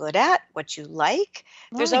what you're good at, what you like.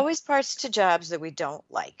 There's Right. always parts to jobs that we don't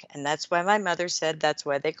like. And that's why my mother said that's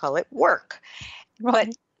why they call it work. But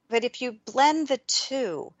Right. but if you blend the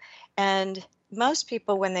two, and most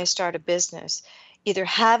people when they start a business either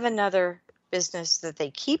have another business that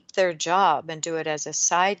they keep their job and do it as a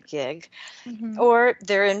side gig, Mhm. or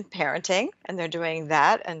they're in parenting and they're doing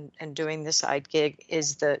that, and doing the side gig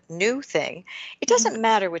is the new thing. It Mhm. doesn't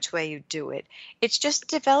matter which way you do it. It's just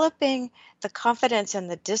developing the confidence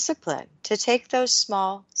and the discipline to take those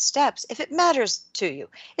small steps if it matters to you.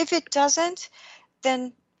 If it doesn't,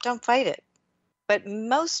 then don't fight it. But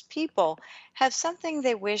most people have something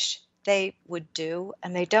they wish they would do,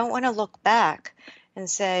 and they don't want to look back and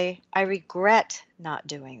say, I regret not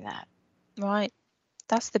doing that. Right.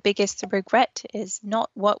 That's the biggest regret, is not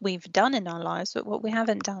what we've done in our lives, but what we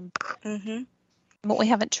haven't done, Hmm. what we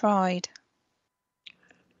haven't tried.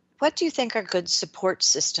 What do you think are good support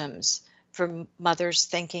systems for mothers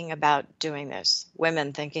thinking about doing this,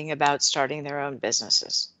 women thinking about starting their own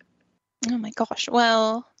businesses? Oh my gosh.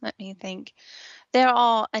 Well, let me think. There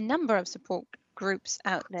are a number of support groups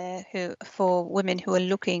out there for women who are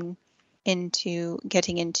looking into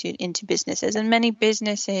getting into businesses, and many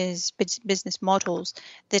businesses, business models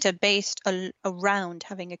that are based around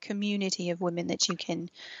having a community of women that you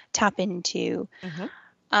can tap into. Hmm.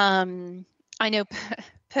 I know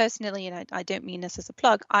personally, and I don't mean this as a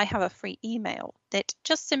plug, I have a free email that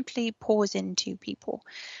just simply pours into people,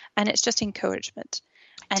 and it's just encouragement.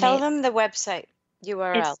 And Tell them the website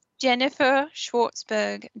URL. it's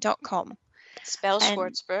jenniferschwartzberg.com. Spell And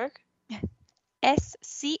Schwartzberg.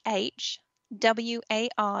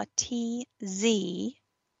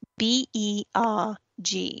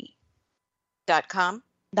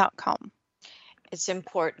 SCHWARTZBERG.com. It's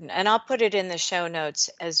important. And I'll put it in the show notes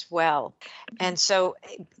as well. And so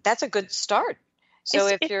that's a good start. So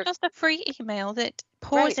if It's you're just a free email that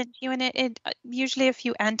pours right, into you, and it usually a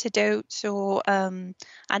few antidotes or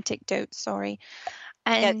anecdotes, sorry.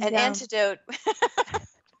 And an antidote.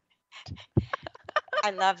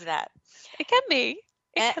 I love that. it can be.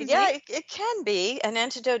 It can Yeah, be. it can be an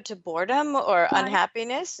antidote to boredom or Right.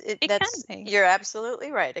 unhappiness. It can be. You're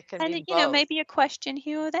absolutely right. It can be And both. maybe a question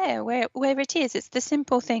here or there, where it is. It's the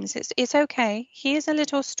simple things. It's okay. Here's a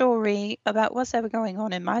little story about what's ever going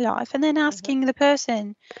on in my life, and then Hmm. asking the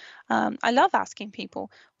person. I love asking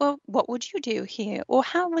people, well, what would you do here, or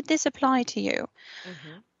how would this apply to you?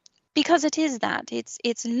 Hmm. Because it is that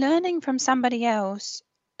it's learning from somebody else,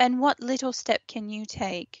 and what little step can you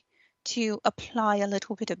take to apply a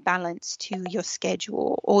little bit of balance to your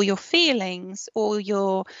schedule or your feelings or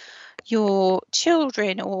your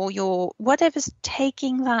children or your whatever's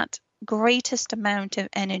taking that greatest amount of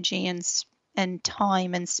energy and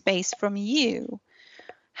time and space from you.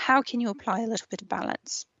 How can you apply a little bit of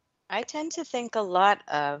balance? I tend to think a lot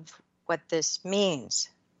of what this means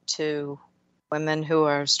to women who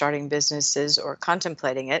are starting businesses or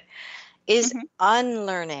contemplating it is Hmm.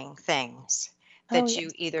 unlearning things Oh that yes.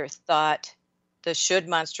 you either thought the should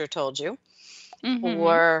monster told you, Hmm.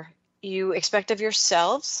 or you expect of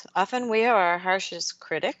yourselves. Often we are our harshest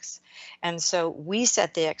critics. And so we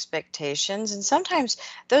set the expectations. And sometimes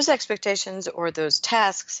those expectations or those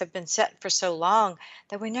tasks have been set for so long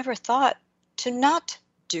that we never thought to not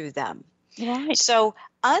do them. Right. So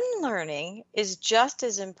unlearning is just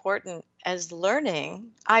as important as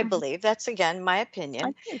learning, I believe. That's, again, my I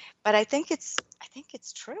opinion, do. but I think it's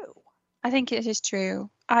true. I think it is true.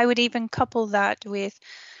 I would even couple that with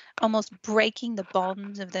almost breaking the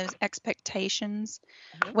bonds of those expectations,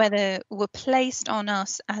 Mhm. whether were placed on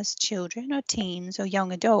us as children or teens or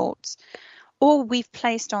young adults, or we've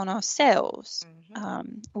placed on ourselves,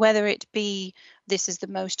 whether it be this is the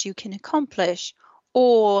most you can accomplish,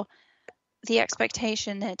 or the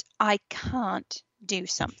expectation that I can't do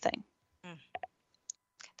something. Mm.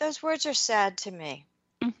 Those words are sad to me.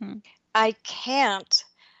 Mm-hmm. I can't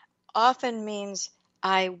often means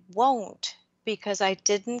I won't, because I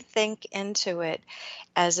didn't think into it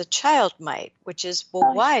as a child might, which is,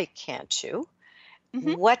 well, why can't you?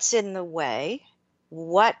 Mm-hmm. What's in the way?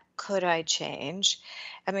 What could I change?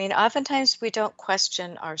 I mean, oftentimes we don't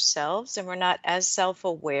question ourselves, and we're not as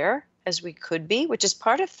self-aware as we could be, which is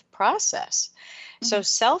part of the process. So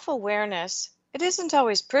self-awareness, it isn't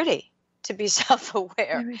always pretty to be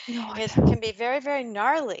self-aware. It can be very, very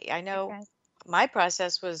gnarly. I know my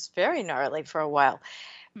process was very gnarly for a while.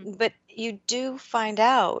 But you do find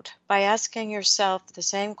out by asking yourself the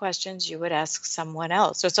same questions you would ask someone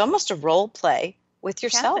else. So it's almost a role play with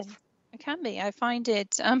yourself. It can be. I find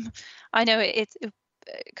it, I know it's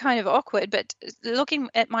kind of awkward, but looking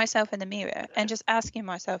at myself in the mirror and just asking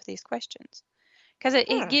myself these questions. Because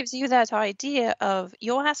it gives you that idea of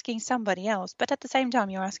you're asking somebody else, but at the same time,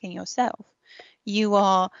 you're asking yourself. You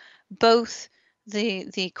are both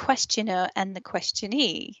the questioner and the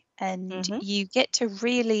questionee. And you get to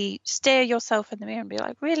really stare yourself in the mirror and be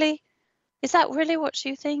like, really? Is that really what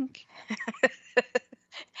you think?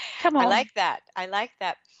 Come on. I like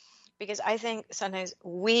that. Because I think sometimes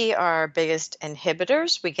we are our biggest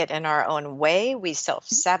inhibitors. We get in our own way. We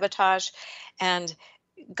self-sabotage. And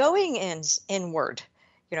going inward,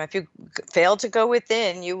 if you fail to go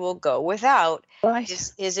within, you will go without,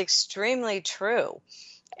 is extremely true.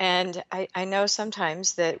 And I know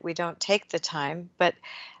sometimes that we don't take the time, but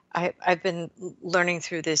I've been learning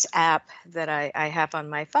through this app that I have on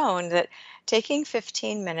my phone that taking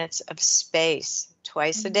 15 minutes of space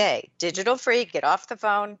twice a day, digital free, get off the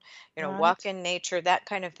phone, walk in nature, that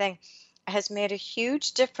kind of thing, has made a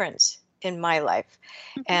huge difference in my life.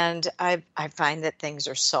 And I find that things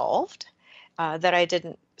are solved that I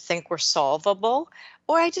didn't think were solvable,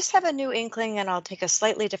 or I just have a new inkling and I'll take a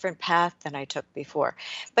slightly different path than I took before.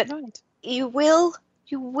 But you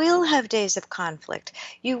will have days of conflict.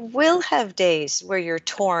 You will have days where you're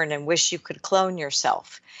torn and wish you could clone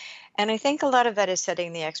yourself. And I think a lot of that is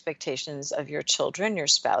setting the expectations of your children, your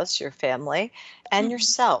spouse, your family, and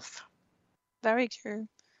yourself. Very true.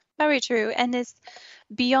 Very true. And it's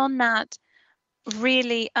beyond that,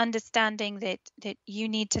 really understanding that you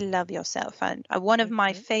need to love yourself. And one of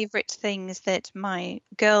my favorite things that my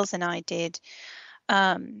girls and I did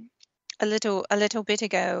a little bit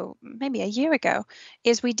ago, maybe a year ago,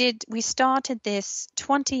 is we started this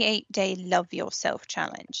 28-day Love Yourself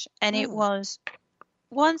challenge. And it was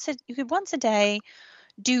once a day,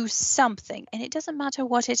 do something, and it doesn't matter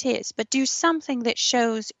what it is, but do something that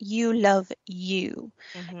shows you love you.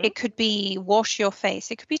 It could be wash your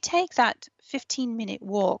face. It could be take that 15-minute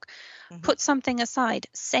walk, put something aside,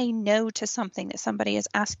 say no to something that somebody is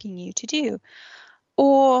asking you to do,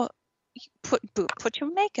 or put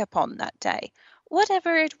your makeup on that day.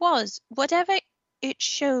 Whatever it was, whatever it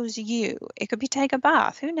shows you. It could be take a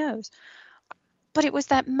bath, who knows? But it was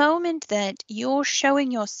that moment that you're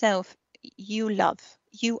showing yourself you love.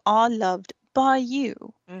 You are loved by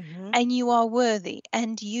you, and you are worthy,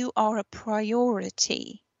 and you are a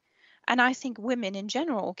priority. And I think women in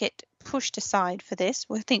general get pushed aside for this.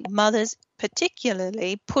 I think mothers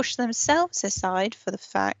particularly push themselves aside for the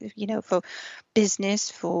fact, for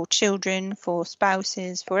business, for children, for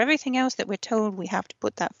spouses, for everything else that we're told we have to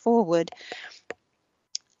put that forward.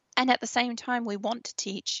 And at the same time, we want to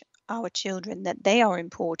teach our children that they are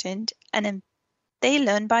important, and then they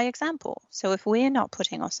learn by example. So if we're not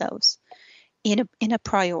putting ourselves in a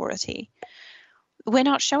priority, we're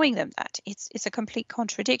not showing them that. It's a complete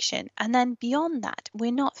contradiction. And then beyond that,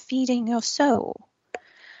 we're not feeding your soul.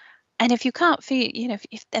 And if you can't feed,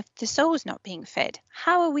 if the soul's not being fed,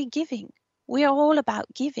 how are we giving? We are all about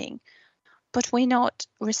giving, but we're not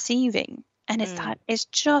receiving. And it's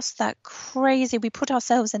just that crazy. We put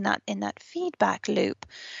ourselves in that feedback loop,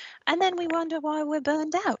 and then we wonder why we're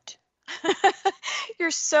burned out.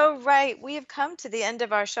 You're so right. We have come to the end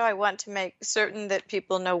of our show. I want to make certain that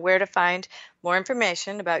people know where to find more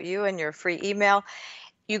information about you and your free email.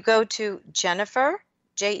 You go to Jennifer,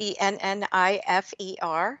 Jennifer,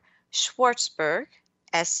 Schwartzberg,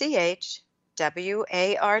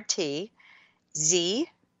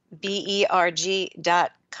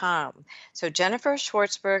 WARTZBERG.com. So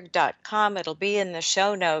JenniferSchwartzberg.com. It'll be in the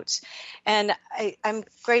show notes. And I'm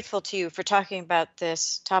grateful to you for talking about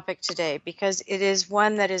this topic today, because it is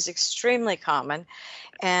one that is extremely common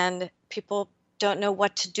and people don't know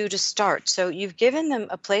what to do to start. So you've given them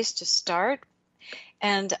a place to start.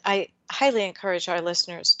 And I highly encourage our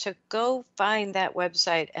listeners to go find that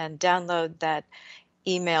website and download that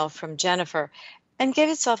email from Jennifer and give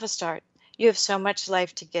yourself a start. You have so much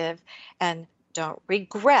life to give, and don't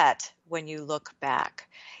regret when you look back.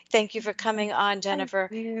 Thank you for coming on, Jennifer.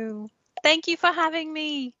 Thank you. Thank you for having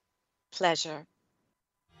me. Pleasure.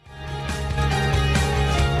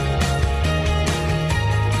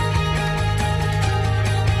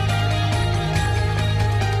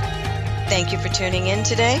 Thank you for tuning in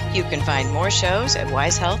today. You can find more shows at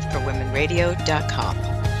wisehealthforwomenradio.com.